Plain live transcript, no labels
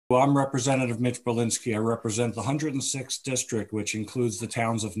I'm Representative Mitch Bolinsky. I represent the 106th District, which includes the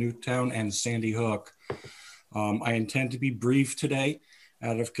towns of R-Newtown and Sandy Hook. I intend to be brief today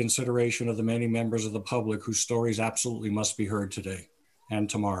out of consideration of the many members of the public whose stories absolutely must be heard today and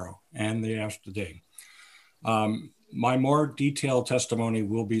tomorrow and the after day. My more detailed testimony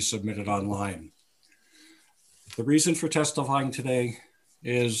will be submitted online. The reason for testifying today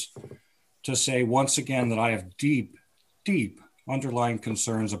is to say once again that I have deep underlying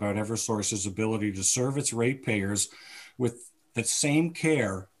concerns about Eversource's ability to serve its ratepayers with the same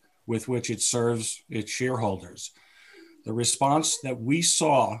care with which it serves its shareholders. The response that we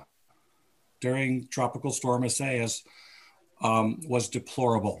saw during Tropical Storm Isaias was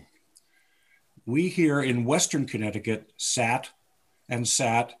deplorable. We here in Western Connecticut sat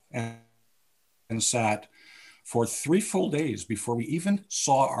for 3 full days before we even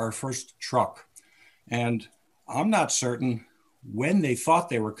saw our first truck. And I'm not certain when they thought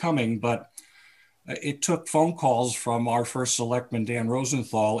they were coming, but it took phone calls from our first selectman, Dan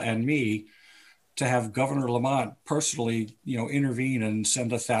Rosenthal, and me to have Governor Lamont personally, intervene and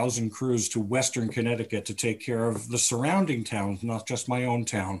send 1,000 crews to Western Connecticut to take care of the surrounding towns, not just my own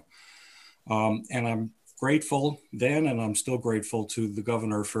town. And I'm grateful then, and I'm still grateful to the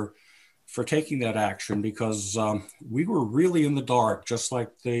governor for taking that action, because we were really in the dark, just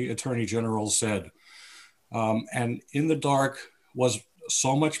like the Attorney General said. And in the dark was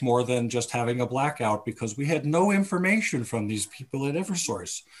so much more than just having a blackout, because we had no information from these people at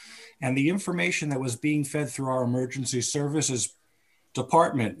Eversource. And the information that was being fed through our emergency services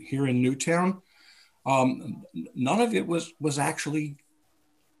department here in Newtown, none of it was actually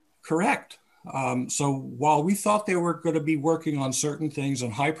correct. So while we thought they were going to be working on certain things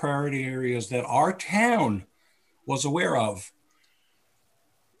in high priority areas that our town was aware of,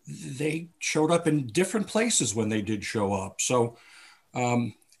 they showed up in different places when they did show up. So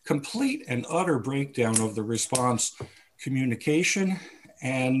complete and utter breakdown of the response communication.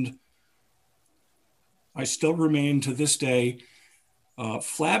 And I still remain to this day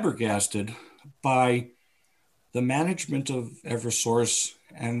flabbergasted by the management of Eversource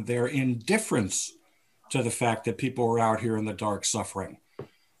and their indifference to the fact that people were out here in the dark suffering.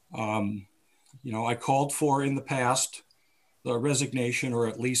 I called for in the past the resignation, or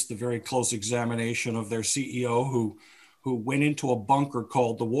at least the very close examination of their CEO, who went into a bunker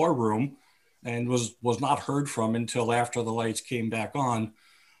called the War Room and was not heard from until after the lights came back on.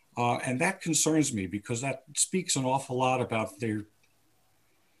 And that concerns me, because that speaks an awful lot about their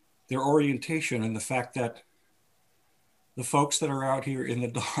orientation and the fact that the folks that are out here in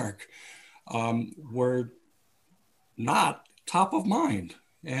the dark were not top of mind.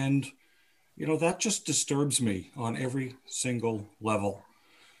 And that just disturbs me on every single level.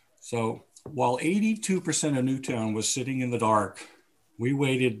 So while 82% of Newtown was sitting in the dark, we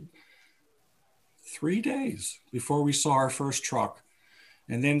waited 3 days before we saw our first truck.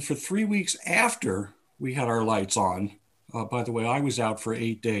 And then for 3 weeks after we had our lights on, by the way, I was out for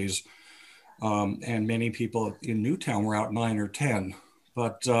 8 days, and many people in Newtown were out 9 or 10.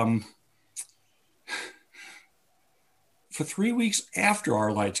 But for 3 weeks after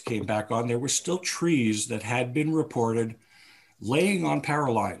our lights came back on, there were still trees that had been reported laying on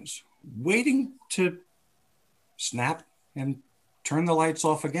power lines, waiting to snap and turn the lights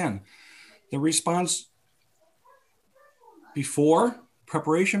off again. The response before,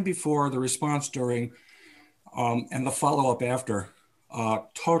 preparation before, the response during, and the follow-up after,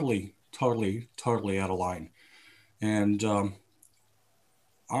 totally out of line. And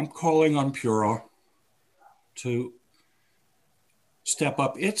I'm calling on PURA to step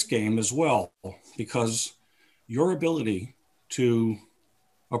up its game as well, because your ability to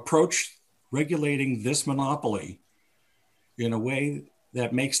approach regulating this monopoly in a way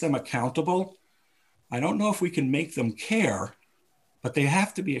that makes them accountable, I don't know if we can make them care, but they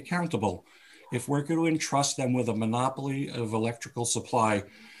have to be accountable if we're going to entrust them with a monopoly of electrical supply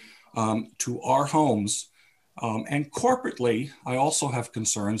to our homes. And corporately, I also have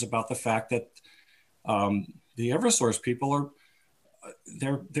concerns about the fact that the Eversource people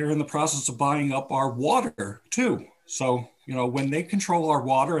they're in the process of buying up our water too. So, when they control our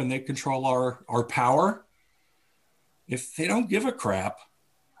water and they control our power, if they don't give a crap,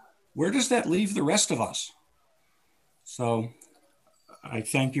 where does that leave the rest of us? So I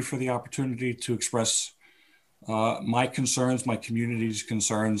thank you for the opportunity to express my concerns, my community's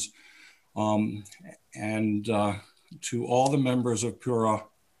concerns, and to all the members of PURA,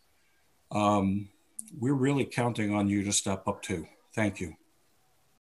 we're really counting on you to step up too. Thank you.